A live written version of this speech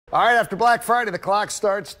All right, after Black Friday, the clock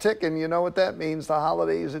starts ticking. You know what that means. The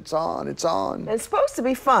holidays, it's on, it's on. It's supposed to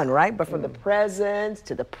be fun, right? But from the presents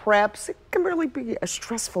to the preps, it can really be a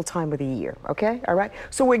stressful time of the year, okay? All right?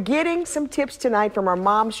 So we're getting some tips tonight from our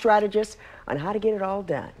mom strategist on how to get it all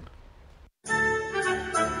done.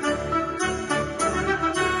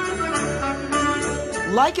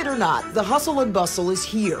 Like it or not, the hustle and bustle is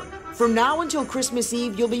here. From now until Christmas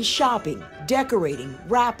Eve, you'll be shopping, decorating,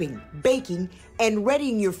 wrapping, baking, and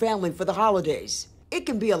readying your family for the holidays. It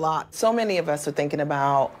can be a lot. So many of us are thinking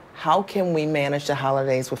about how can we manage the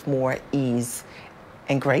holidays with more ease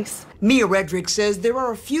and grace. Mia Redrick says there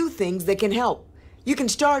are a few things that can help. You can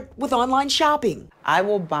start with online shopping. I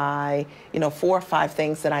will buy, 4 or 5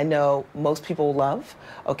 things that I know most people love.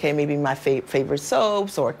 Okay, maybe my favorite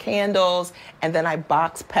soaps or candles, and then I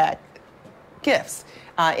box pack gifts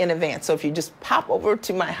in advance. So if you just pop over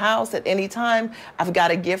to my house at any time, I've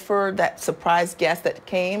got a gift for that surprise guest that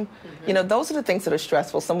came. Those are the things that are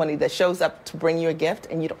stressful. Somebody that shows up to bring you a gift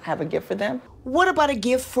and you don't have a gift for them. What about a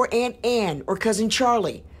gift for Aunt Ann or Cousin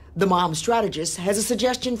Charlie? The mom strategist has a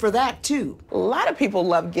suggestion for that, too. A lot of people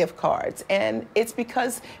love gift cards, and it's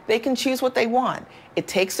because they can choose what they want. It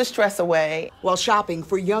takes the stress away. While shopping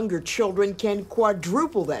for younger children can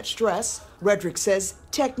quadruple that stress, Redrick says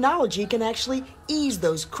technology can actually ease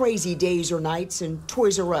those crazy days or nights in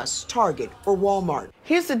Toys R Us, Target, or Walmart.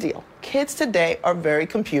 Here's the deal. Kids today are very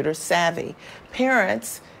computer savvy.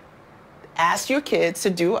 Parents, ask your kids to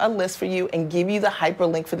do a list for you and give you the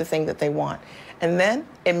hyperlink for the thing that they want. And then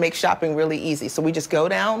it makes shopping really easy. So we just go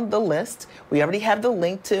down the list. We already have the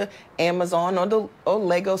link to Amazon or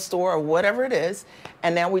Lego store or whatever it is.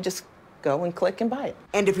 And now we just go and click and buy it.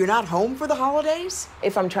 And if you're not home for the holidays?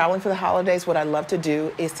 If I'm traveling for the holidays, what I love to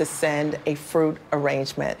do is to send a fruit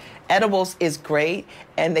arrangement. Edibles is great,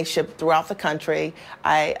 and they ship throughout the country.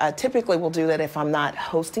 I typically will do that if I'm not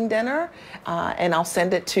hosting dinner, and I'll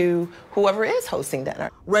send it to whoever is hosting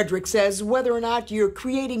dinner. Redrick says whether or not you're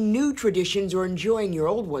creating new traditions or enjoying your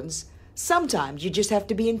old ones, sometimes you just have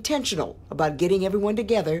to be intentional about getting everyone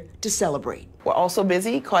together to celebrate. We're also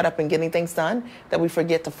busy, caught up in getting things done, that we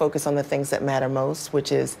forget to focus on the things that matter most,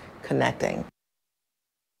 which is connecting.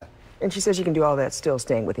 And she says you can do all that still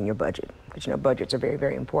staying within your budget. But budgets are very,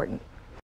 very important.